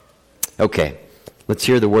Okay, let's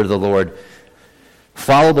hear the word of the Lord.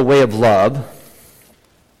 Follow the way of love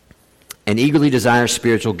and eagerly desire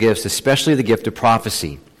spiritual gifts, especially the gift of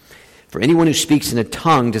prophecy. For anyone who speaks in a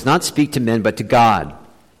tongue does not speak to men but to God.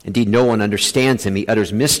 Indeed, no one understands him. He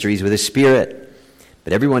utters mysteries with his spirit.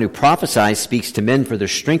 But everyone who prophesies speaks to men for their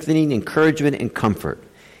strengthening, encouragement, and comfort.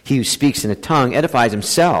 He who speaks in a tongue edifies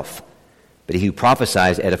himself, but he who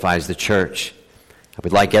prophesies edifies the church. I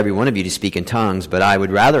would like every one of you to speak in tongues, but I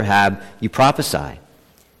would rather have you prophesy.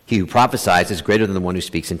 He who prophesies is greater than the one who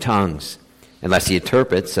speaks in tongues, unless he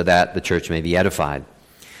interprets, so that the church may be edified.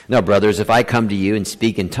 Now, brothers, if I come to you and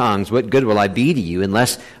speak in tongues, what good will I be to you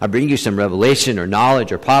unless I bring you some revelation or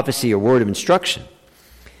knowledge or prophecy or word of instruction?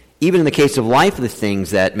 Even in the case of lifeless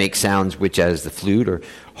things that make sounds, which as the flute or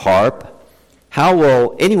harp, how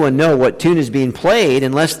will anyone know what tune is being played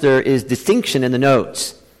unless there is distinction in the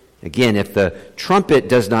notes? Again, if the trumpet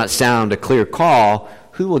does not sound a clear call,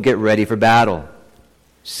 who will get ready for battle?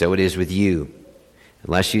 So it is with you.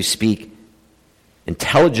 Unless you speak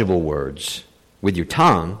intelligible words with your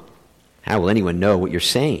tongue, how will anyone know what you're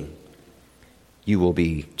saying? You will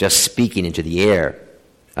be just speaking into the air.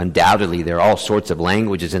 Undoubtedly, there are all sorts of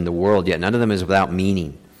languages in the world, yet none of them is without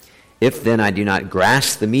meaning. If then I do not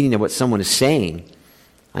grasp the meaning of what someone is saying,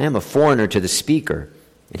 I am a foreigner to the speaker,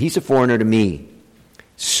 and he's a foreigner to me.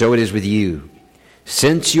 So it is with you.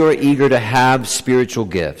 Since you are eager to have spiritual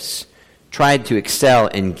gifts, try to excel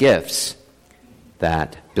in gifts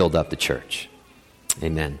that build up the church.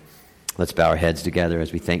 Amen. Let's bow our heads together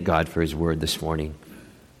as we thank God for his word this morning.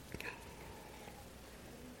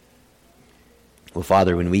 Well,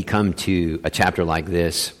 Father, when we come to a chapter like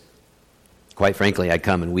this, quite frankly, I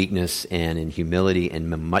come in weakness and in humility and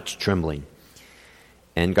much trembling.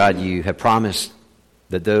 And God, you have promised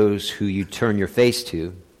that those who you turn your face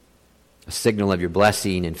to, a signal of your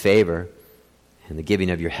blessing and favor and the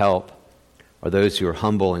giving of your help, are those who are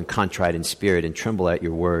humble and contrite in spirit and tremble at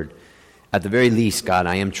your word. At the very least, God,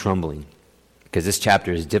 I am trembling because this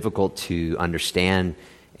chapter is difficult to understand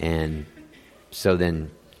and so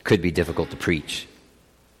then could be difficult to preach.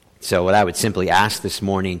 So what I would simply ask this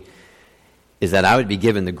morning is that I would be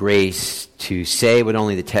given the grace to say what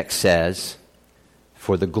only the text says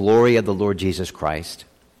for the glory of the Lord Jesus Christ,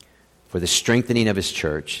 for the strengthening of his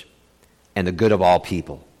church, and the good of all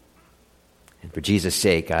people. And for Jesus'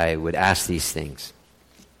 sake, I would ask these things.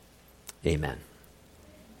 Amen.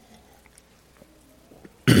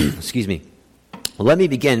 Excuse me. Well, let me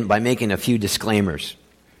begin by making a few disclaimers,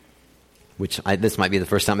 this might be the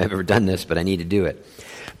first time I've ever done this, but I need to do it.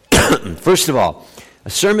 First of all, a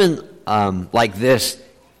sermon like this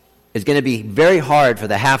is going to be very hard for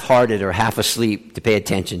the half-hearted or half-asleep to pay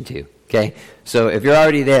attention to, okay? So if you're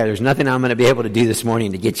already there, there's nothing I'm going to be able to do this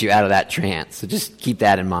morning to get you out of that trance. So just keep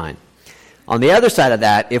that in mind. On the other side of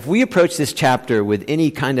that, if we approach this chapter with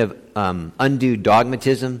any kind of undue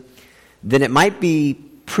dogmatism, then it might be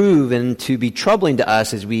proven to be troubling to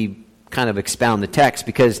us as we kind of expound the text,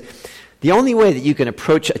 because the only way that you can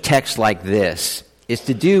approach a text like this is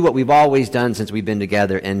to do what we've always done since we've been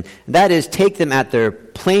together, and that is take them at their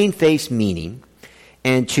plain-faced meaning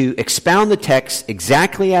and to expound the text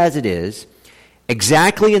exactly as it is,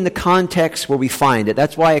 exactly in the context where we find it.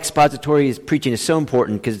 That's why expository preaching is so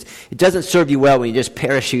important, because it doesn't serve you well when you just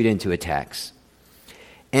parachute into a text.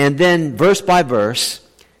 And then verse by verse,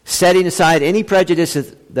 setting aside any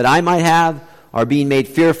prejudices that I might have or being made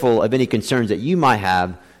fearful of any concerns that you might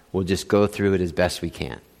have, we'll just go through it as best we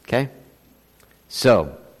can. Okay?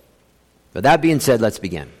 So, with that being said, let's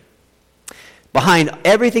begin. Behind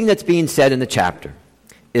everything that's being said in the chapter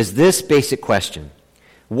is this basic question.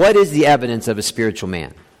 What is the evidence of a spiritual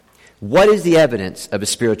man? What is the evidence of a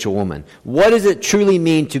spiritual woman? What does it truly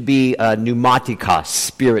mean to be a pneumatikos,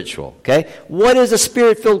 spiritual? Okay? What is a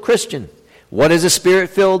spirit-filled Christian? What is a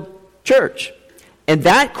spirit-filled church? And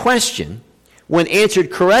that question, when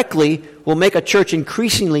answered correctly, will make a church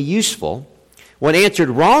increasingly useful. When answered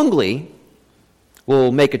wrongly,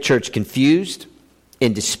 will make a church confused,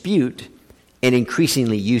 in dispute, and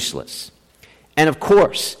increasingly useless. And of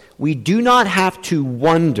course, we do not have to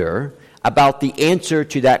wonder about the answer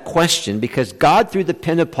to that question, because God, through the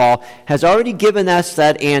pen of Paul, has already given us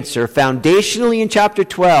that answer foundationally in chapter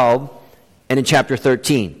 12 and in chapter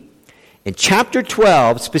 13. In chapter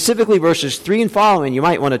 12, specifically verses 3 and following, you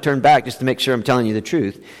might want to turn back just to make sure I'm telling you the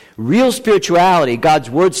truth. Real spirituality,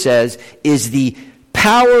 God's word says, is the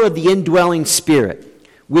power of the indwelling Spirit,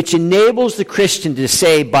 which enables the Christian to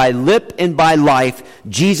say by lip and by life,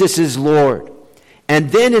 Jesus is Lord.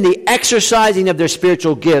 And then in the exercising of their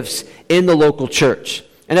spiritual gifts in the local church.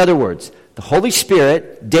 In other words, the The Holy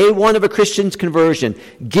Spirit, day one of a Christian's conversion,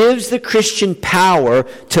 gives the Christian power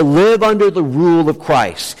to live under the rule of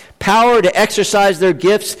Christ. Power to exercise their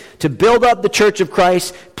gifts, to build up the church of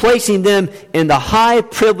Christ, placing them in the high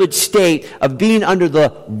privileged state of being under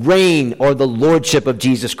the reign or the lordship of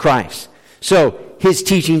Jesus Christ. So, his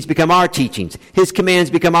teachings become our teachings. His commands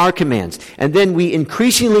become our commands. And then we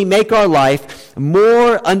increasingly make our life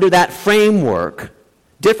more under that framework.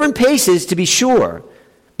 Different paces, to be sure,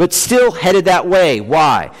 but still headed that way.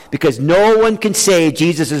 Why? Because no one can say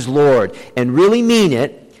Jesus is Lord and really mean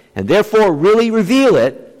it, and therefore really reveal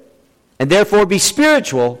it, and therefore be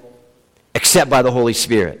spiritual, except by the Holy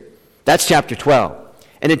Spirit. That's chapter 12.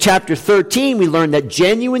 And in chapter 13, we learn that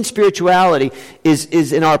genuine spirituality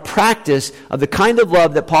is in our practice of the kind of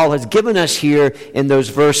love that Paul has given us here in those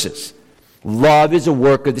verses. Love is a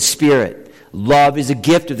work of the Spirit. Love is a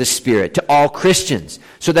gift of the Spirit to all Christians,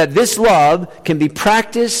 so that this love can be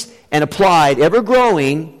practiced and applied, ever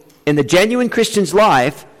growing, in the genuine Christian's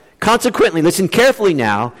life. Consequently, listen carefully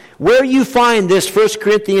now, where you find this 1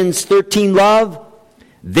 Corinthians 13 love,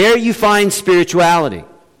 there you find spirituality.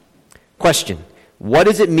 Question: what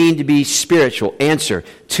does it mean to be spiritual? Answer: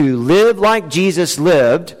 to live like Jesus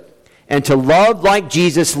lived and to love like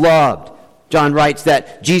Jesus loved. John writes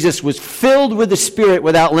that Jesus was filled with the Spirit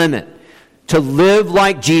without limit. To live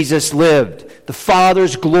like Jesus lived. The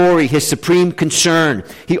Father's glory, his supreme concern.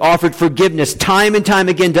 He offered forgiveness time and time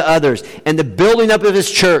again to others. And the building up of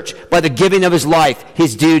his church by the giving of his life,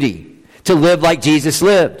 his duty. To live like Jesus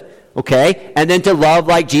lived. Okay? And then to love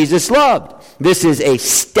like Jesus loved. This is a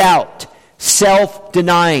stout,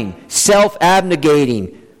 self-denying,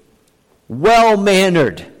 self-abnegating,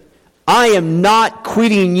 well-mannered, I am not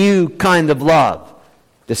quitting you kind of love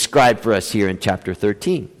described for us here in chapter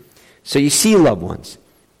 13. So you see, loved ones,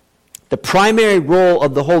 the primary role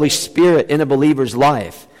of the Holy Spirit in a believer's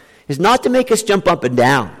life is not to make us jump up and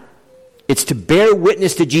down. It's to bear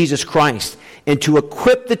witness to Jesus Christ and to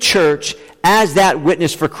equip the church as that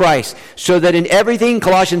witness for Christ, so that in everything,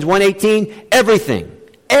 Colossians 1:18,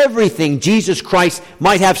 everything Jesus Christ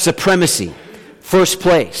might have supremacy, first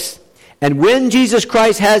place. And when Jesus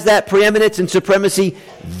Christ has that preeminence and supremacy,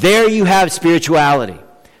 there you have spirituality.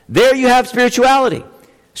 There you have spirituality.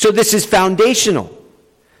 So this is foundational.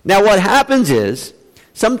 Now what happens is,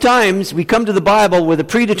 sometimes we come to the Bible with a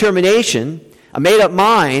predetermination, a made-up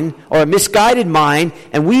mind, or a misguided mind,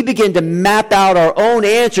 and we begin to map out our own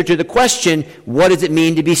answer to the question, what does it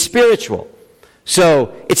mean to be spiritual?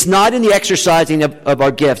 So, it's not in the exercising of our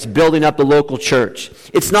gifts, building up the local church.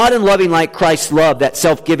 It's not in loving like Christ loved, that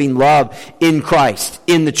self-giving love in Christ,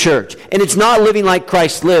 in the church. And it's not living like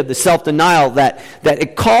Christ lived, the self-denial that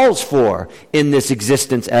it calls for in this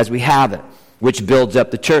existence as we have it, which builds up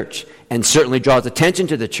the church and certainly draws attention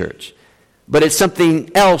to the church. But it's something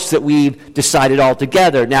else that we've decided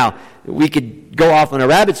altogether. Now, we could go off on a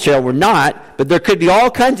rabbit's trail. We're not. But there could be all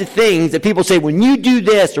kinds of things that people say, when you do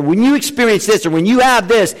this, or when you experience this, or when you have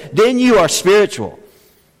this, then you are spiritual.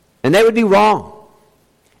 And that would be wrong.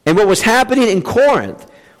 And what was happening in Corinth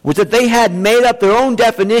was that they had made up their own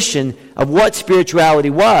definition of what spirituality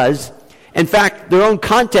was. In fact, their own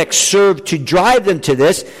context served to drive them to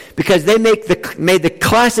this, because they made the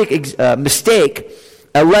classic mistake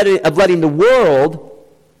of letting the world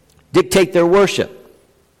dictate their worship.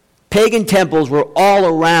 Pagan temples were all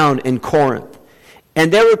around in Corinth. And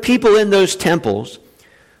there were people in those temples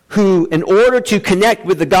who, in order to connect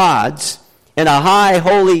with the gods in a high,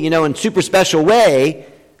 holy, and super special way,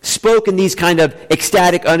 spoke in these kind of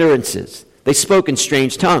ecstatic utterances. They spoke in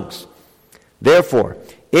strange tongues. Therefore,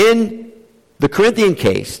 in the Corinthian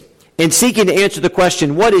case, in seeking to answer the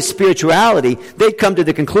question, what is spirituality, they'd come to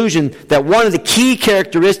the conclusion that one of the key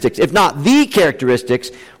characteristics, if not the characteristics,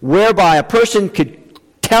 whereby a person could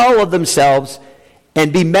tell of themselves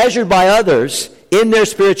and be measured by others in their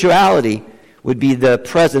spirituality, would be the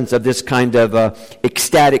presence of this kind of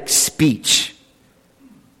ecstatic speech.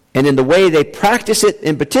 And in the way they practice it,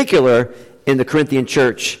 in particular, in the Corinthian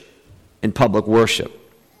church in public worship.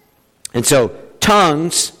 And so,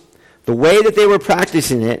 tongues, the way that they were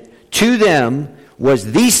practicing it, to them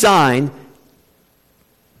was the sign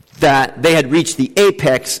that they had reached the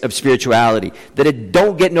apex of spirituality, that it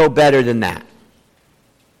don't get no better than that.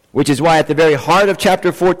 Which is why at the very heart of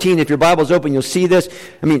chapter 14, if your Bible's open, you'll see this.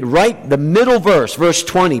 Right the middle verse, verse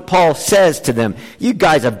 20, Paul says to them, you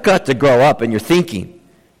guys have got to grow up in your thinking.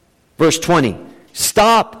 Verse 20,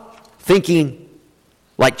 stop thinking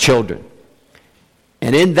like children.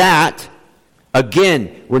 And in that,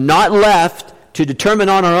 again, we're not left to determine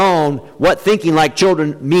on our own what thinking like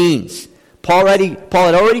children means. Paul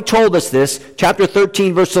had already told us this, chapter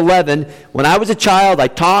 13, verse 11. When I was a child, I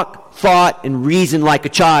talked thought, and reasoned like a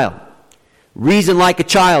child. Reason like a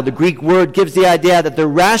child. The Greek word gives the idea that their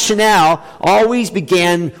rationale always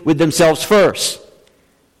began with themselves first.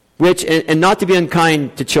 Which, and not to be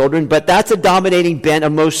unkind to children, but that's a dominating bent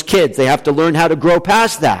of most kids. They have to learn how to grow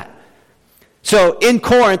past that. So in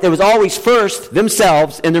Corinth, it was always first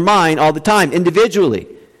themselves in their mind all the time, individually.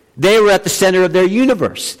 They were at the center of their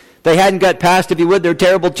universe. They hadn't got past, if you would, their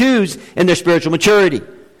terrible twos in their spiritual maturity.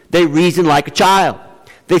 They reasoned like a child.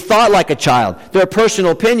 They thought like a child. Their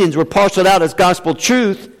personal opinions were parceled out as gospel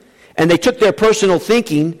truth, and they took their personal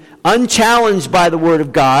thinking, unchallenged by the Word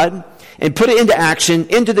of God, and put it into action,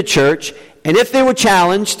 into the church. And if they were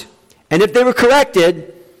challenged, and if they were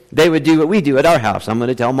corrected, they would do what we do at our house. I'm going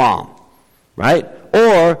to tell Mom. Right?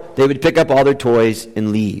 Or they would pick up all their toys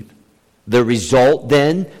and leave. The result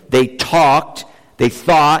then, they talked, they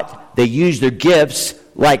thought, they used their gifts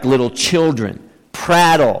like little children.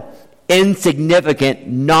 Prattle, insignificant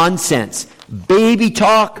nonsense. Baby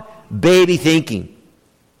talk, baby thinking.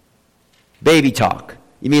 Baby talk.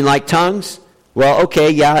 You mean like tongues? Well,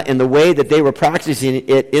 okay, yeah, in the way that they were practicing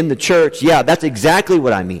it in the church, yeah, that's exactly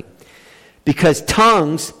what I mean. Because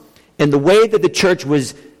tongues, and the way that the church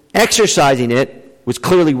was exercising it, was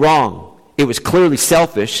clearly wrong. It was clearly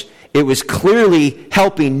selfish. It was clearly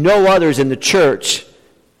helping no others in the church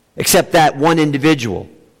except that one individual.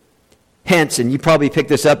 Hence, and you probably picked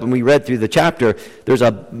this up when we read through the chapter, there's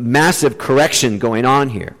a massive correction going on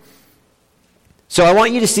here. So I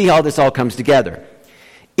want you to see how this all comes together.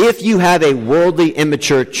 If you have a worldly,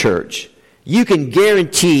 immature church, you can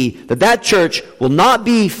guarantee that that church will not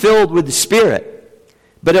be filled with the Spirit,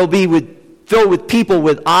 but it'll be filled with people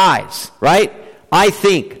with eyes, right? I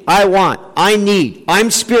think, I want, I need,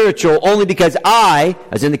 I'm spiritual only because I,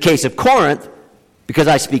 as in the case of Corinth, because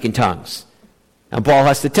I speak in tongues. And Paul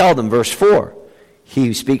has to tell them, verse 4, he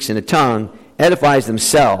who speaks in a tongue edifies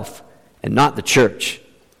himself and not the church.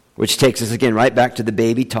 Which takes us again right back to the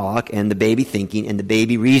baby talk and the baby thinking and the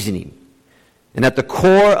baby reasoning. And at the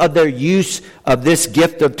core of their use of this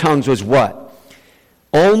gift of tongues was what?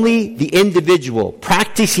 Only the individual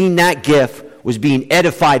practicing that gift was being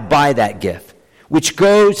edified by that gift. Which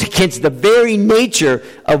goes against the very nature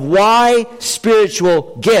of why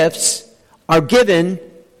spiritual gifts are given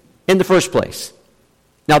in the first place.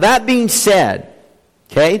 Now that being said,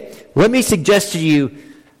 okay, let me suggest to you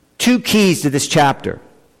two keys to this chapter.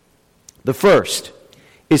 The first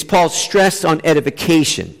is Paul's stress on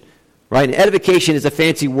edification, right? And edification is a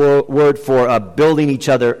fancy word for building each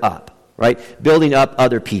other up, right? Building up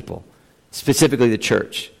other people, specifically the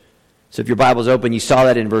church. So if your Bible's open, you saw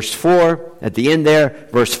that in verse 4 at the end there.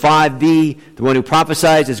 Verse 5b, the one who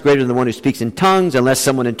prophesies is greater than the one who speaks in tongues unless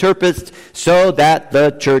someone interprets, so that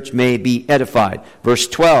the church may be edified. Verse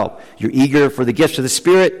 12, you're eager for the gifts of the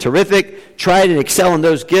Spirit. Terrific. Try and excel in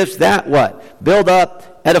those gifts. That what? Build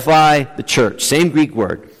up, edify the church. Same Greek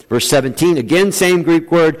word. Verse 17, again, same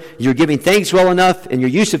Greek word. You're giving thanks well enough in your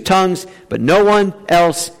use of tongues, but no one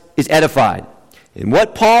else is edified. And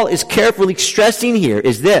what Paul is carefully stressing here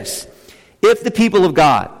is this. If the people of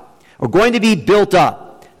God are going to be built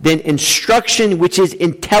up, then instruction which is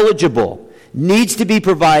intelligible needs to be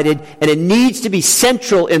provided, and it needs to be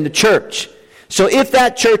central in the church. So if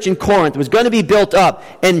that church in Corinth was going to be built up,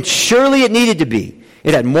 and surely it needed to be,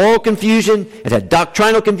 it had moral confusion, it had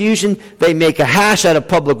doctrinal confusion, they make a hash out of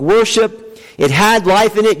public worship, it had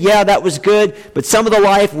life in it, yeah, that was good, but some of the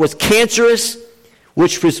life was cancerous,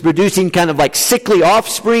 which was producing kind of like sickly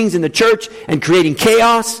offsprings in the church and creating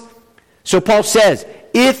chaos. So Paul says,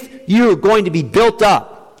 if you're going to be built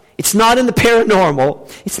up, it's not in the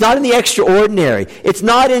paranormal, it's not in the extraordinary, it's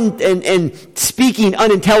not in speaking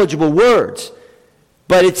unintelligible words,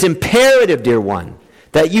 but it's imperative, dear one,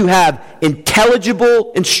 that you have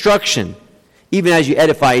intelligible instruction, even as you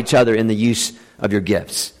edify each other in the use of your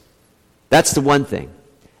gifts. That's the one thing.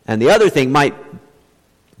 And the other thing might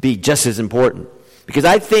be just as important, because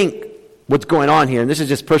I think what's going on here, and this is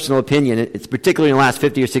just personal opinion, it's particularly in the last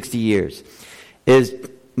 50 or 60 years, is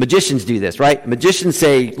magicians do this, right? Magicians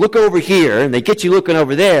say, look over here, and they get you looking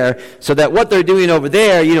over there, so that what they're doing over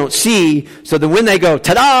there you don't see, so that when they go,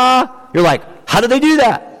 ta-da, you're like, how did they do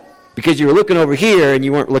that? Because you were looking over here and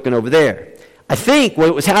you weren't looking over there. I think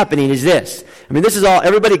what was happening is this. I mean, this is all,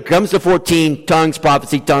 everybody comes to 14, tongues,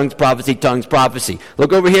 prophecy, tongues, prophecy, tongues, prophecy.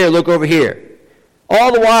 Look over here, look over here.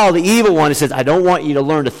 All the while, the evil one says, I don't want you to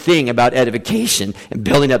learn a thing about edification and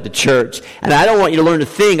building up the church. And I don't want you to learn a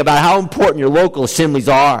thing about how important your local assemblies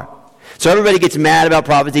are. So everybody gets mad about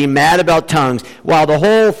prophecy, mad about tongues, while the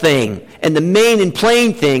whole thing and the main and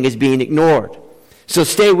plain thing is being ignored. So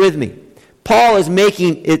stay with me. Paul is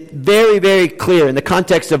making it very, very clear in the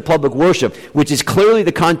context of public worship, which is clearly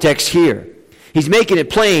the context here. He's making it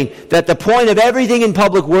plain that the point of everything in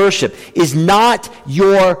public worship is not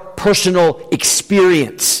your personal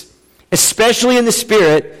experience, especially in the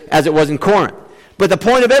Spirit as it was in Corinth. But the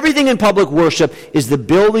point of everything in public worship is the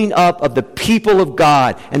building up of the people of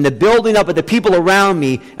God and the building up of the people around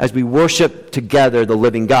me as we worship together the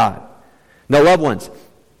living God. Now, loved ones,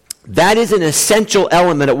 that is an essential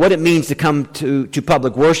element of what it means to come to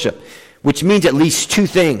public worship, which means at least two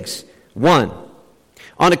things. One,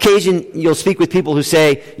 on occasion, you'll speak with people who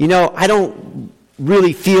say, I don't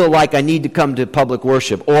really feel like I need to come to public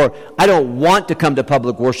worship, or I don't want to come to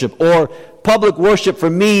public worship, or public worship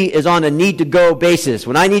for me is on a need-to-go basis.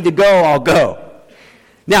 When I need to go, I'll go.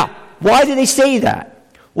 Now, why do they say that?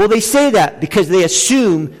 Well, they say that because they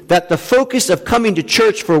assume that the focus of coming to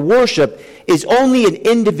church for worship is only an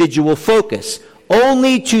individual focus,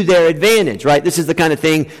 only to their advantage, right? This is the kind of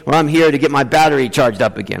thing where I'm here to get my battery charged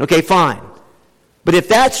up again. Okay, fine. But if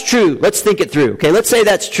that's true, let's think it through. Okay, let's say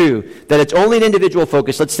that's true, that it's only an individual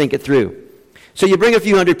focus. Let's think it through. So you bring a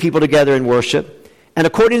few hundred people together in worship, and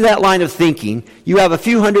according to that line of thinking, you have a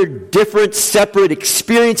few hundred different separate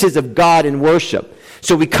experiences of God in worship.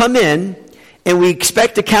 So we come in, and we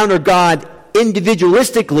expect to encounter God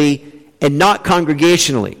individualistically and not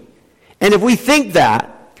congregationally. And if we think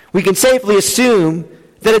that, we can safely assume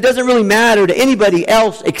that it doesn't really matter to anybody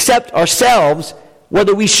else except ourselves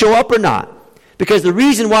whether we show up or not. Because the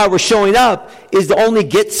reason why we're showing up is to only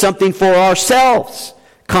get something for ourselves.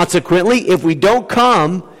 Consequently, if we don't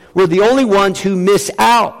come, we're the only ones who miss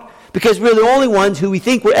out. Because we're the only ones who we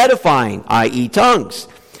think we're edifying, i.e. tongues.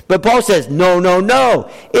 But Paul says, no.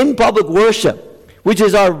 In public worship, which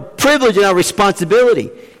is our privilege and our responsibility,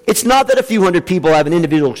 it's not that a few hundred people have an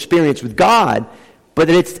individual experience with God, but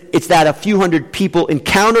that it's that a few hundred people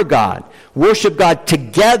encounter God, worship God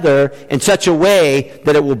together in such a way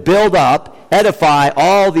that it will build up, edify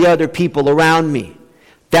all the other people around me.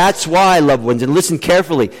 That's why, loved ones, and listen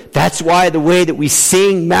carefully, that's why the way that we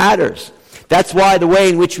sing matters. That's why the way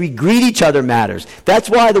in which we greet each other matters. That's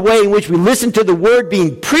why the way in which we listen to the word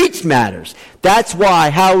being preached matters. That's why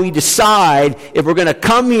how we decide if we're going to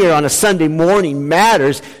come here on a Sunday morning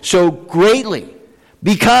matters so greatly.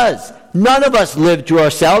 Because none of us live to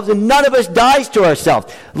ourselves and none of us dies to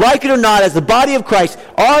ourselves. Like it or not, as the body of Christ,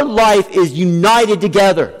 our life is united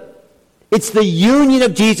together. It's the union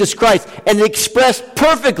of Jesus Christ, and expressed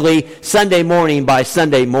perfectly Sunday morning by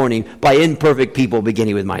imperfect people,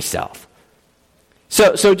 beginning with myself.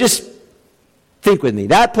 So just think with me.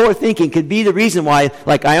 That poor thinking could be the reason why,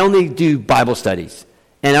 I only do Bible studies,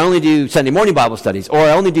 and I only do Sunday morning Bible studies, or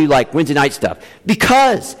I only do Wednesday night stuff,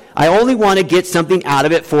 because I only want to get something out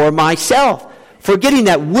of it for myself. Forgetting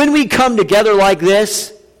that when we come together like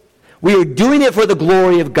this, we are doing it for the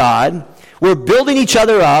glory of God. We're building each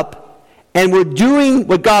other up. And we're doing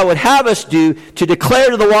what God would have us do to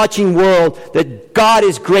declare to the watching world that God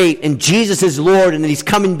is great and Jesus is Lord and that He's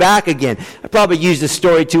coming back again. I probably use this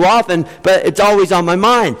story too often, but it's always on my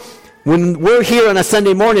mind. When we're here on a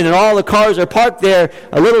Sunday morning and all the cars are parked there,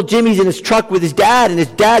 little Jimmy's in his truck with his dad, and his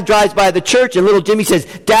dad drives by the church, and little Jimmy says,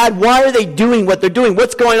 "Dad, why are they doing what they're doing?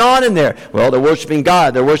 What's going on in there?" Well, they're worshiping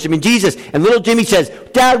God. They're worshiping Jesus. And little Jimmy says,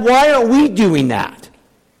 "Dad, why aren't we doing that?"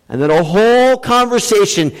 And then a whole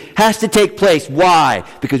conversation has to take place. Why?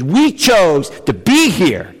 Because we chose to be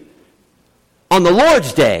here on the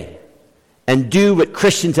Lord's Day and do what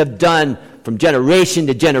Christians have done from generation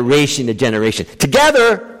to generation to generation.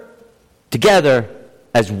 Together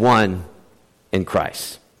as one in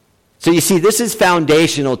Christ. So you see, this is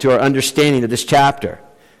foundational to our understanding of this chapter.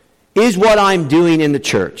 Is what I'm doing in the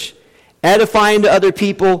church edifying to other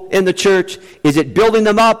people in the church? Is it building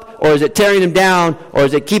them up, or is it tearing them down, or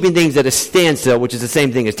is it keeping things at a standstill, which is the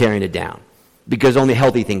same thing as tearing it down? Because only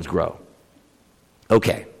healthy things grow.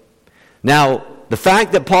 Okay. Now, the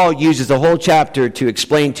fact that Paul uses the whole chapter to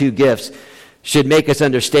explain two gifts should make us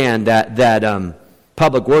understand that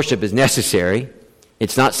public worship is necessary.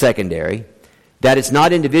 It's not secondary. That it's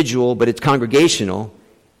not individual, but it's congregational.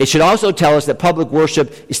 It should also tell us that public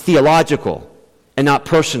worship is theological and not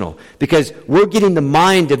personal, because we're getting the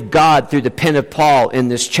mind of God through the pen of Paul in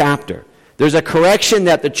this chapter. There's a correction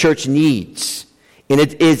that the church needs, and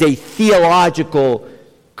it is a theological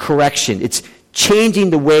correction. It's changing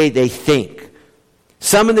the way they think.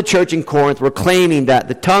 Some in the church in Corinth were claiming that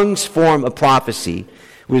the tongues form of prophecy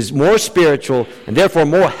was more spiritual and therefore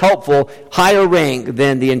more helpful, higher rank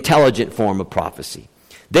than the intelligent form of prophecy.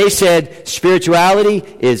 They said spirituality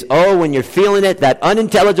is, when you're feeling it, that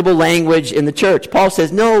unintelligible language in the church. Paul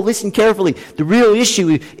says, no, listen carefully. The real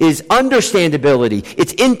issue is understandability,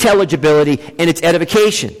 it's intelligibility, and it's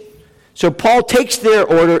edification. So Paul takes their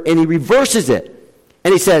order and he reverses it.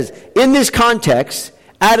 And he says, in this context,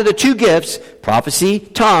 out of the two gifts, prophecy,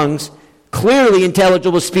 tongues, clearly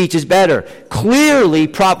intelligible speech is better. Clearly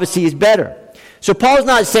prophecy is better. So Paul's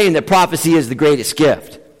not saying that prophecy is the greatest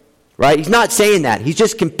gift. Right? He's not saying that. He's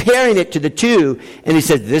just comparing it to the two, and he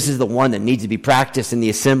says this is the one that needs to be practiced in the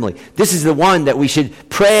assembly. This is the one that we should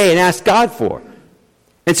pray and ask God for.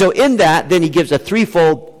 And so in that, then he gives a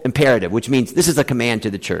threefold imperative, which means this is a command to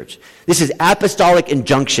the church. This is apostolic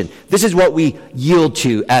injunction. This is what we yield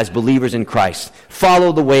to as believers in Christ.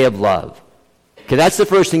 Follow the way of love. Okay, that's the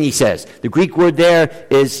first thing he says. The Greek word there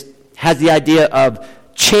has the idea of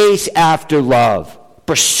chase after love.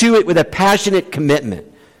 Pursue it with a passionate commitment.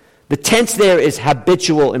 The tense there is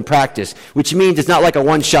habitual in practice, which means it's not like a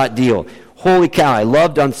one-shot deal. Holy cow, I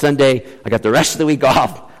loved on Sunday. I got the rest of the week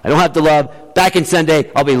off. I don't have to love. Back in Sunday,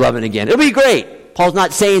 I'll be loving again. It'll be great. Paul's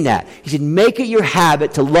not saying that. He said, make it your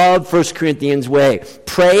habit to love 1 Corinthians way.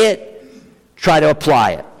 Pray it, try to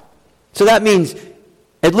apply it. So that means,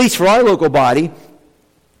 at least for our local body,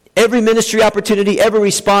 every ministry opportunity, every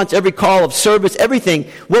response, every call of service, everything,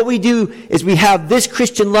 what we do is we have this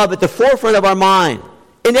Christian love at the forefront of our mind.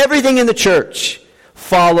 In everything in the church,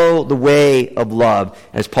 follow the way of love,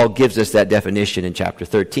 as Paul gives us that definition in chapter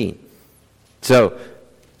 13. So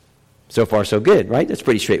far so good, right? That's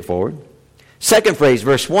pretty straightforward. Second phrase,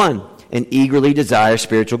 verse 1, and eagerly desire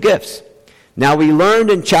spiritual gifts. Now we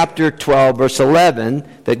learned in chapter 12, verse 11,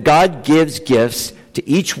 that God gives gifts to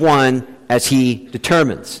each one as he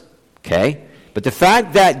determines. Okay? But the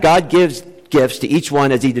fact that God gives gifts to each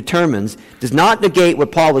one as he determines does not negate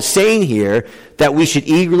what Paul is saying here, that we should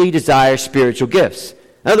eagerly desire spiritual gifts.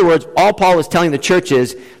 In other words, all Paul is telling the church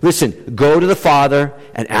is, listen, go to the Father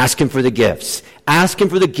and ask him for the gifts. Ask him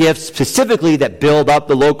for the gifts specifically that build up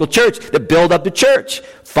the local church, that build up the church.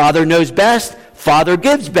 Father knows best. Father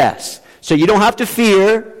gives best. So you don't have to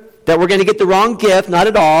fear that we're going to get the wrong gift. Not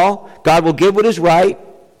at all. God will give what is right,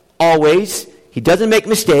 always. He doesn't make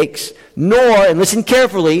mistakes. Nor, and listen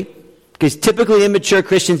carefully, because typically immature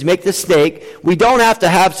Christians make the mistake, we don't have to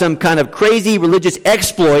have some kind of crazy religious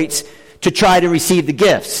exploits to try to receive the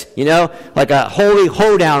gifts. You know, like a holy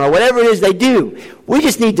hoedown or whatever it is they do. We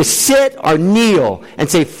just need to sit or kneel and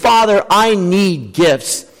say, Father, I need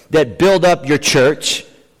gifts that build up your church.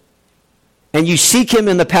 And you seek him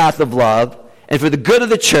in the path of love and for the good of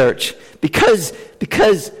the church, because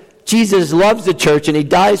Jesus loves the church and he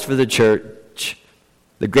dies for the church,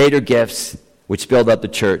 the greater gifts which build up the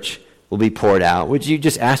church will be poured out. Would you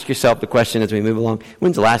just ask yourself the question as we move along?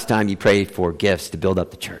 When's the last time you prayed for gifts to build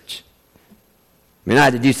up the church? I mean, I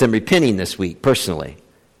had to do some repenting this week, personally.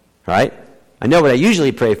 Right? I know what I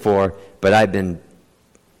usually pray for, but I've been...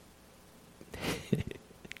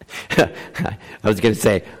 I was going to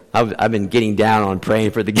say, I've been getting down on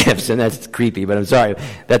praying for the gifts, and that's creepy, but I'm sorry.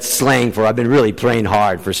 That's slang for I've been really praying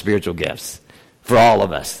hard for spiritual gifts. For all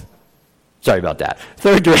of us. Sorry about that.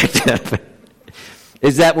 Third directive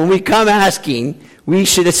is that when we come asking, we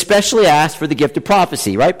should especially ask for the gift of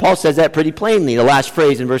prophecy, right? Paul says that pretty plainly, the last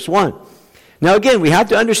phrase in verse 1. Now again, we have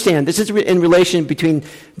to understand, this is in relation between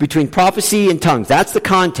prophecy and tongues. That's the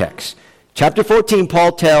context. Chapter 14,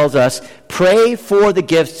 Paul tells us, pray for the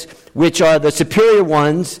gifts which are the superior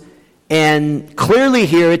ones, and clearly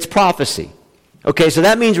here it's prophecy. Okay, so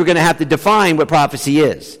that means we're going to have to define what prophecy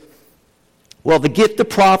is. Well, the gift of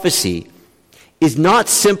prophecy is not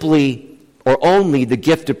simply or only the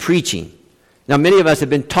gift of preaching. Now, many of us have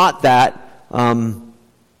been taught that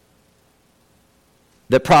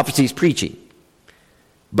prophecy is preaching.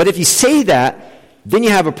 But if you say that, then you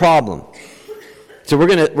have a problem. So we're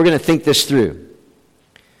going to think this through.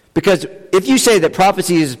 Because if you say that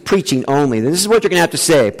prophecy is preaching only, then this is what you're going to have to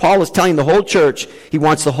say. Paul is telling the whole church, he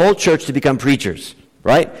wants the whole church to become preachers.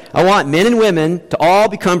 Right? I want men and women to all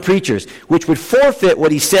become preachers, which would forfeit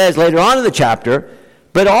what he says later on in the chapter,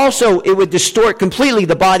 but also it would distort completely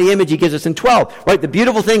the body image he gives us in 12. Right? The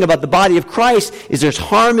beautiful thing about the body of Christ is there's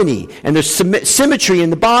harmony and there's symmetry in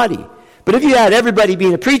the body. But if you had everybody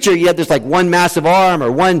being a preacher, you had this like one massive arm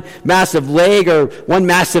or one massive leg or one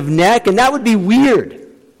massive neck, and that would be weird.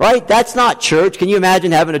 Right? That's not church. Can you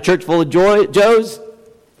imagine having a church full of Joes?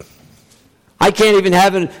 I can't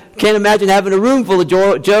imagine having a room full of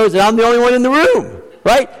Joes and I'm the only one in the room.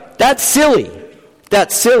 Right? That's silly.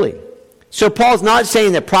 That's silly. So Paul's not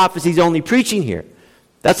saying that prophecy is only preaching here.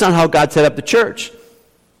 That's not how God set up the church.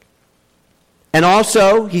 And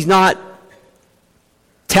also, he's not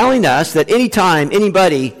telling us that anytime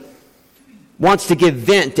anybody wants to give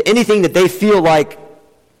vent to anything that they feel like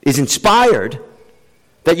is inspired,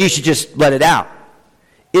 that you should just let it out.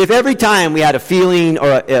 If every time we had a feeling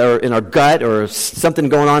or in our gut or something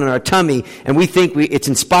going on in our tummy and we think it's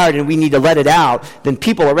inspired and we need to let it out, then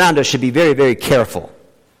people around us should be very, very careful.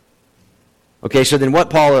 Okay, so then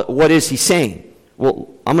what is he saying? Well,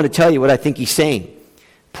 I'm going to tell you what I think he's saying.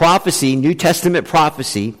 Prophecy, New Testament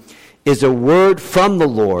prophecy, is a word from the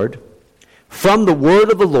Lord, from the word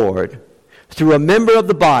of the Lord, through a member of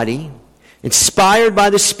the body, inspired by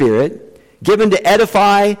the Spirit, given to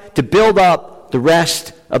edify, to build up the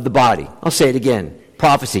rest of the body. I'll say it again.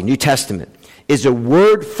 Prophecy, New Testament, is a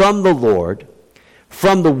word from the Lord,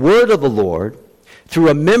 from the word of the Lord, through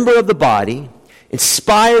a member of the body,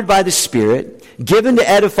 inspired by the Spirit, given to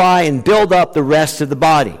edify and build up the rest of the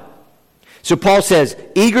body. So Paul says,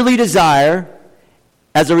 eagerly desire,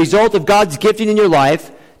 as a result of God's gifting in your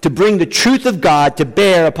life, to bring the truth of God to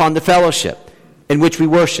bear upon the fellowship in which we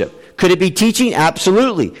worship. Could it be teaching?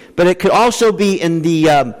 Absolutely. But it could also be in the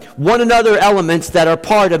one another elements that are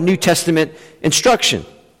part of New Testament instruction.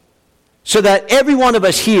 So that every one of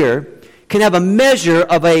us here can have a measure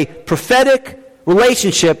of a prophetic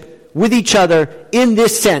relationship with each other in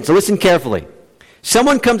this sense. So listen carefully.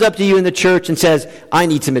 Someone comes up to you in the church and says, I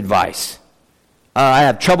need some advice. I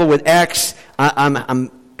have trouble with X.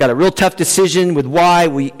 I'm got a real tough decision with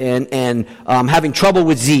Y, and I'm having trouble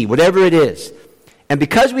with Z, whatever it is. And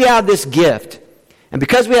because we have this gift, and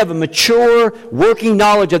because we have a mature working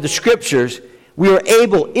knowledge of the Scriptures, we are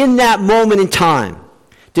able in that moment in time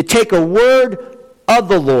to take a word of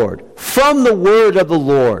the Lord, from the word of the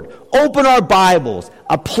Lord, open our Bibles,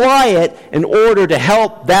 apply it in order to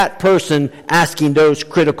help that person asking those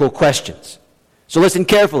critical questions. So listen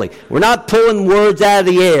carefully. We're not pulling words out of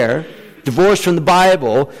the air, divorced from the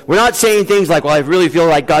Bible. We're not saying things like, well, I really feel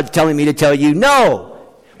like God's telling me to tell you. No.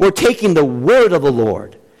 We're taking the word of the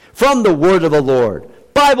Lord, from the word of the Lord,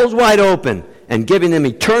 Bibles wide open, and giving them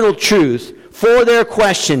eternal truth for their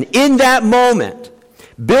question in that moment,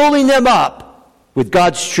 building them up with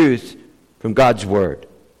God's truth from God's word.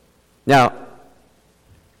 Now,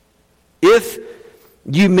 if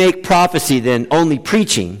you make prophecy then only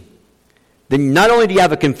preaching, then not only do you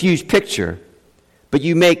have a confused picture, but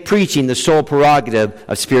you make preaching the sole prerogative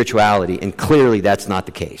of spirituality, and clearly that's not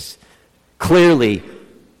the case. Clearly,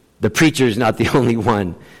 the preacher is not the only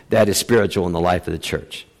one that is spiritual in the life of the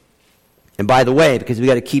church. And by the way, because we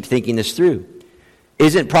got to keep thinking this through,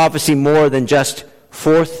 isn't prophecy more than just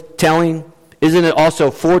forthtelling? Isn't it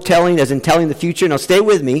also foretelling, as in telling the future? Now stay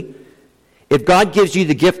with me. If God gives you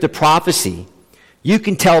the gift of prophecy, you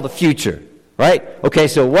can tell the future, right? Okay,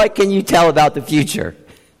 so what can you tell about the future?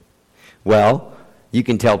 Well, you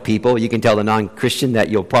can tell people, you can tell the non-Christian that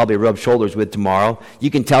you'll probably rub shoulders with tomorrow.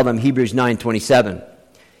 You can tell them Hebrews 9:27.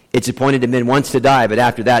 It's appointed to men once to die, but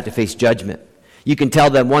after that to face judgment. You can tell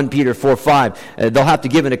them 1 Peter 4:5. They'll have to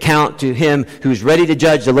give an account to him who's ready to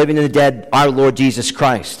judge the living and the dead, our Lord Jesus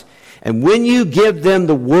Christ. And when you give them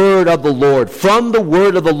the word of the Lord, from the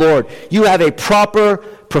word of the Lord, you have a proper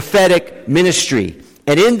prophetic ministry.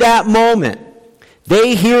 And in that moment,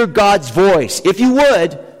 they hear God's voice, if you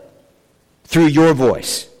would, through your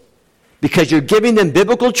voice. Because you're giving them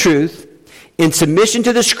biblical truth in submission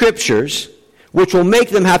to the Scriptures, which will make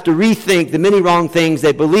them have to rethink the many wrong things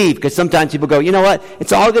they believe. Because sometimes people go, you know what,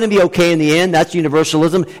 it's all going to be okay in the end. That's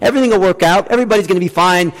universalism. Everything will work out. Everybody's going to be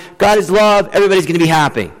fine. God is love. Everybody's going to be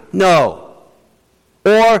happy. No.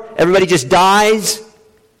 Or everybody just dies,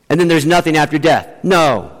 and then there's nothing after death.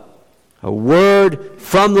 No. A word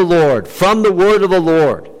from the Lord, from the word of the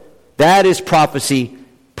Lord. That is prophecy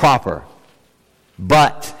proper.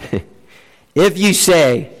 But if you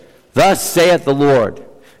say, thus saith the Lord,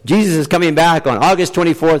 Jesus is coming back on August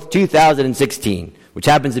 24th, 2016, which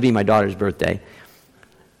happens to be my daughter's birthday,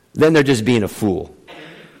 then they're just being a fool.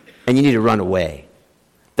 And you need to run away.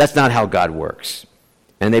 That's not how God works.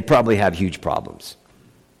 And they probably have huge problems.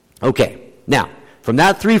 Okay, now, from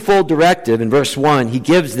that threefold directive in verse 1, he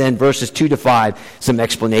gives then verses 2 to 5 some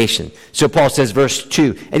explanation. So Paul says, verse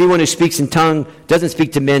 2, anyone who speaks in tongue doesn't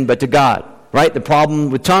speak to men but to God. Right? The problem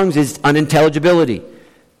with tongues is unintelligibility.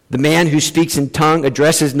 The man who speaks in tongue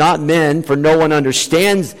addresses not men, for no one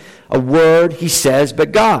understands a word he says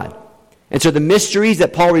but God. And so the mysteries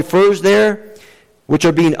that Paul refers there, which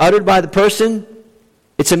are being uttered by the person,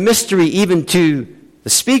 it's a mystery even to the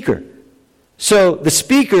speaker. So the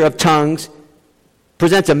speaker of tongues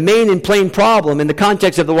presents a main and plain problem in the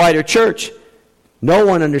context of the wider church. No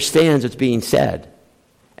one understands what's being said.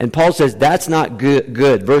 And Paul says that's not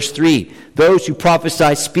good. Verse 3, those who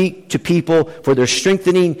prophesy speak to people for their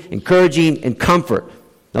strengthening, encouraging, and comfort.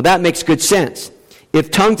 Now that makes good sense.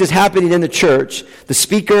 If tongues is happening in the church, the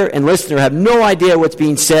speaker and listener have no idea what's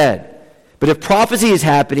being said. But if prophecy is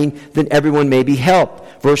happening, then everyone may be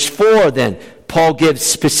helped. Verse 4 then, Paul gives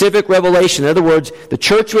specific revelation. In other words, the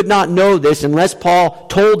church would not know this unless Paul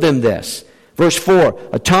told them this. Verse 4,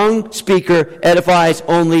 a tongue speaker edifies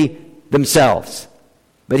only themselves.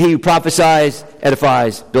 But he who prophesies,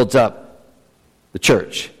 edifies, builds up the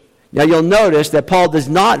church. Now you'll notice that Paul does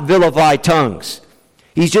not vilify tongues.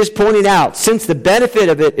 He's just pointing out, since the benefit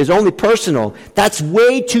of it is only personal, that's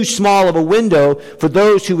way too small of a window for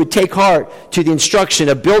those who would take heart to the instruction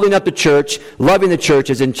of building up the church, loving the church,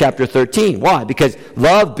 as in chapter 13. Why? Because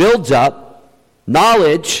love builds up,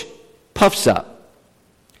 knowledge puffs up.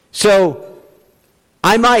 So,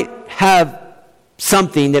 I might have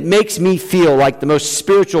something that makes me feel like the most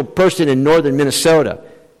spiritual person in northern Minnesota.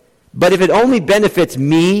 But if it only benefits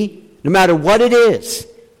me, no matter what it is,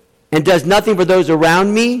 and does nothing for those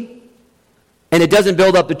around me, and it doesn't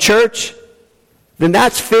build up the church, then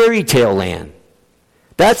that's fairy tale land.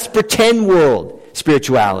 That's pretend world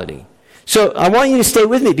spirituality. So I want you to stay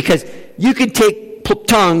with me, because you can take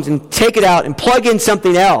tongues and take it out and plug in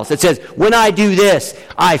something else that says, when I do this,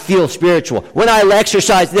 I feel spiritual. When I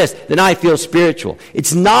exercise this, then I feel spiritual.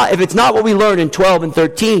 If it's not what we learned in 12 and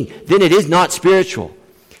 13, then it is not spiritual.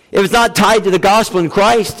 If it's not tied to the gospel in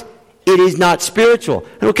Christ, it is not spiritual.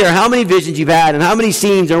 I don't care how many visions you've had and how many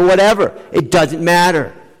scenes or whatever. It doesn't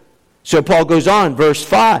matter. So Paul goes on, verse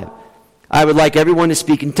 5. I would like everyone to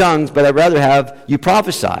speak in tongues, but I'd rather have you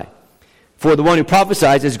prophesy. For the one who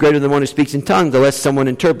prophesies is greater than the one who speaks in tongues, unless someone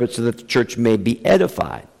interprets, so that the church may be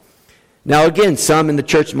edified. Now again, some in the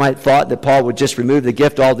church might have thought that Paul would just remove the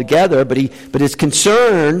gift altogether, but his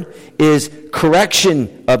concern is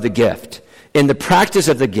correction of the gift, in the practice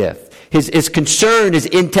of the gift. His concern is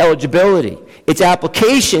intelligibility. Its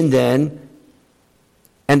application then,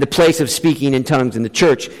 and the place of speaking in tongues in the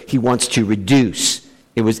church, he wants to reduce.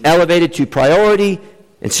 It was elevated to priority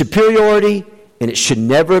and superiority, and it should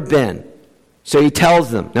never have been. So he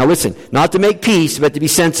tells them, now listen, not to make peace, but to be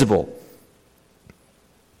sensible.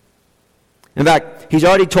 In fact, he's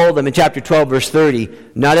already told them in chapter 12, verse 30,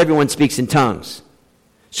 not everyone speaks in tongues.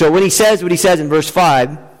 So when he says what he says in verse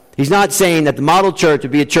 5, he's not saying that the model church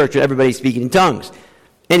would be a church where everybody's speaking in tongues,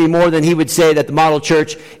 any more than he would say that the model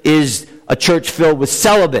church is a church filled with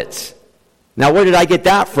celibates. Now, where did I get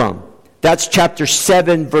that from? That's chapter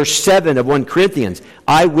 7, verse 7 of 1 Corinthians.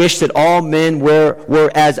 I wish that all men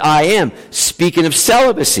were as I am, speaking of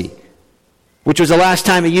celibacy, which was the last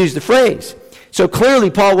time he used the phrase. So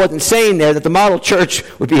clearly Paul wasn't saying there that the model church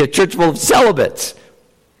would be a church full of celibates.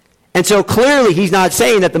 And so clearly he's not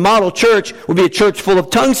saying that the model church would be a church full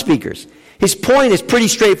of tongue speakers. His point is pretty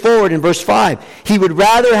straightforward in verse 5. He would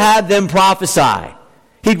rather have them prophesy.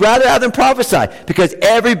 He'd rather have them prophesy, because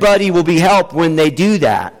everybody will be helped when they do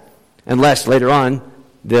that, unless later on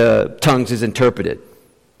the tongues is interpreted.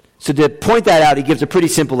 So to point that out, he gives a pretty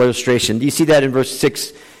simple illustration. Do you see that in verse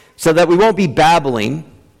 6? So that we won't be babbling,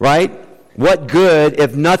 right? What good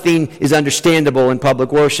if nothing is understandable in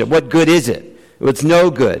public worship? What good is it? Well, it's no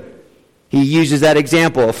good. He uses that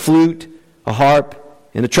example, a flute, a harp,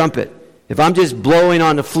 and a trumpet. If I'm just blowing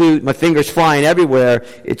on the flute, my fingers flying everywhere,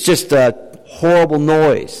 it's just a horrible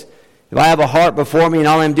noise. If I have a harp before me and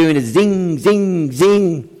all I'm doing is zing, zing,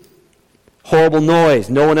 zing, horrible noise.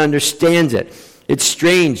 No one understands it. It's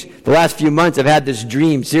strange. The last few months I've had this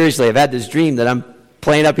dream. Seriously, I've had this dream that I'm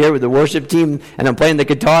playing up here with the worship team and I'm playing the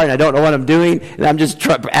guitar and I don't know what I'm doing and I'm just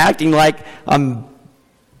acting like it's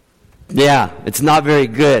not very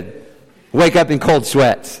good. Wake up in cold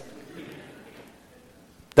sweats.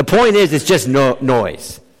 The point is, it's just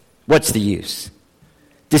noise. What's the use?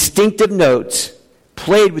 Distinctive notes,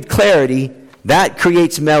 played with clarity, that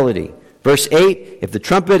creates melody. Verse 8, if the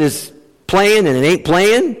trumpet is playing and it ain't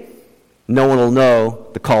playing, no one will know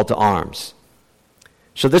the call to arms.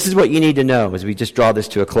 So this is what you need to know as we just draw this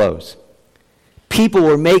to a close. People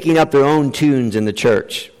were making up their own tunes in the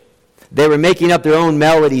church. They were making up their own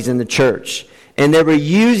melodies in the church. And they were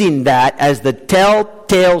using that as the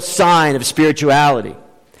telltale sign of spirituality.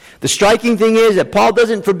 The striking thing is that Paul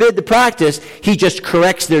doesn't forbid the practice, he just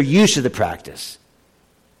corrects their use of the practice.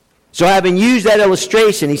 So having used that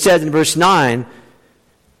illustration, he says in verse 9,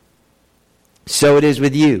 so it is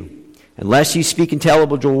with you. Unless you speak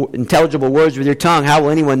intelligible words with your tongue, how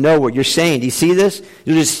will anyone know what you're saying? Do you see this?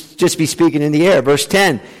 You'll just be speaking in the air. Verse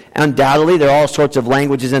 10, undoubtedly there are all sorts of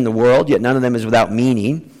languages in the world, yet none of them is without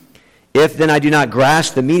meaning. If then I do not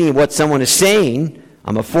grasp the meaning of what someone is saying,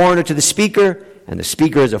 I'm a foreigner to the speaker, and the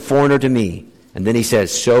speaker is a foreigner to me. And then he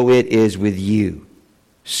says, so it is with you.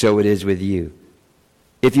 So it is with you.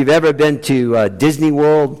 If you've ever been to Disney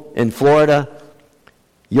World in Florida,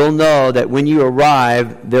 you'll know that when you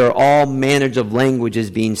arrive, there are all manners of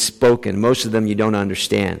languages being spoken. Most of them you don't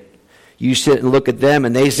understand. You sit and look at them,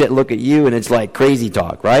 and they sit and look at you, and it's like crazy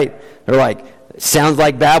talk, right? They're like, sounds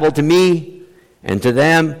like babble to me, and to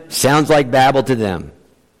them, sounds like babble to them.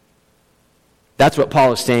 That's what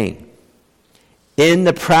Paul is saying. In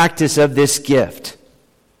the practice of this gift,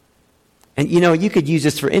 and you could use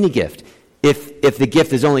this for any gift, if the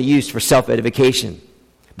gift is only used for self-edification.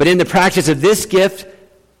 But in the practice of this gift,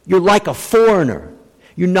 you're like a foreigner.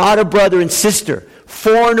 You're not a brother and sister.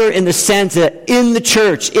 Foreigner in the sense that in the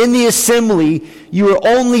church, in the assembly, you are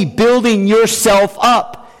only building yourself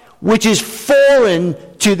up, which is foreign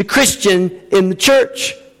to the Christian in the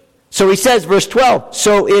church. So he says, verse 12,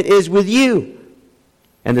 so it is with you.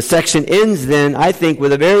 And the section ends then, I think,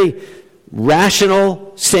 with a very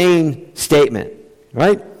rational, sane statement,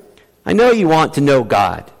 right? I know you want to know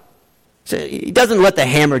God. So he doesn't let the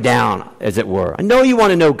hammer down, as it were. I know you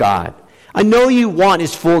want to know God. I know you want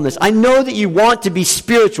His fullness. I know that you want to be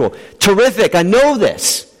spiritual. Terrific, I know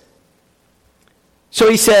this. So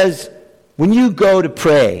he says, when you go to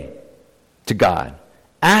pray to God,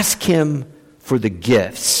 ask Him for the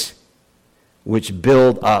gifts which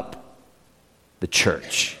build up the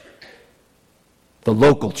church, the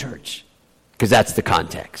local church, because that's the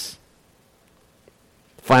context.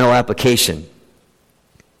 Final application.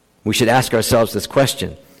 We should ask ourselves this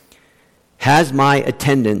question. Has my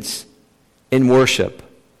attendance in worship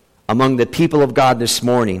among the people of God this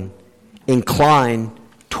morning inclined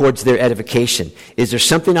towards their edification? Is there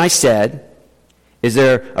something I said? Is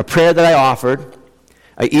there a prayer that I offered?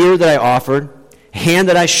 An ear that I offered? A hand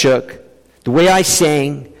that I shook? The way I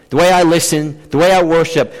sang? The way I listened? The way I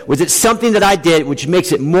worship? Was it something that I did which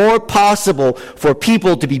makes it more possible for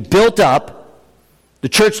people to be built up, the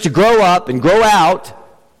church to grow up and grow out,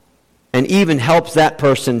 and even helps that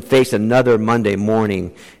person face another Monday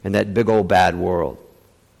morning in that big old bad world?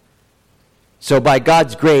 So by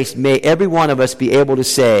God's grace, may every one of us be able to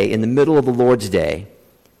say in the middle of the Lord's Day,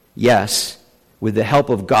 yes, with the help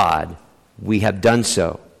of God, we have done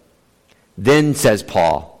so. Then, says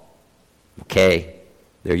Paul, okay,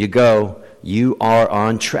 there you go. You are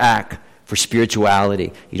on track for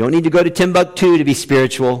spirituality. You don't need to go to Timbuktu to be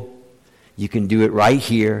spiritual. You can do it right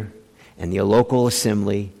here in the local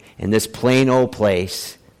assembly, in this plain old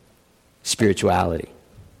place, spirituality.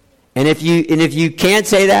 And if you can't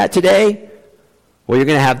say that today, well, you're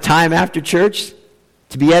going to have time after church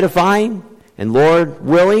to be edifying, and Lord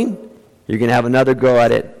willing, you're going to have another go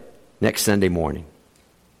at it next Sunday morning.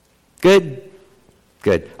 Good?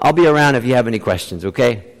 Good. I'll be around if you have any questions,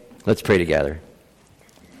 okay? Let's pray together.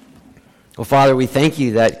 Well, Father, we thank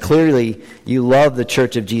you that clearly you love the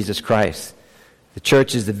church of Jesus Christ. The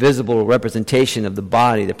church is the visible representation of the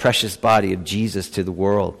body, the precious body of Jesus to the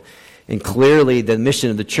world. And clearly the mission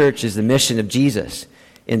of the church is the mission of Jesus.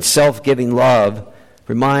 In self-giving love,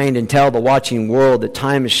 remind and tell the watching world that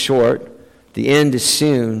time is short, the end is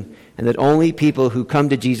soon, and that only people who come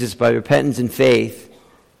to Jesus by repentance and faith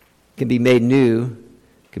can be made new,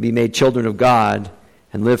 can be made children of God,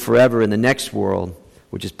 and live forever in the next world,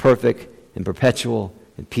 which is perfect and perpetual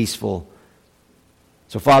and peaceful.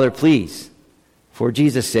 So, Father, please, for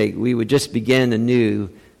Jesus' sake, we would just begin anew.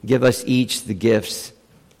 Give us each the gifts,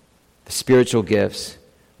 the spiritual gifts,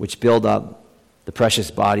 which build up the precious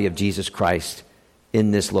body of Jesus Christ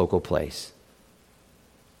in this local place.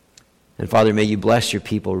 And Father, may you bless your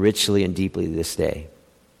people richly and deeply this day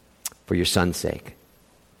for your Son's sake.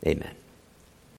 Amen.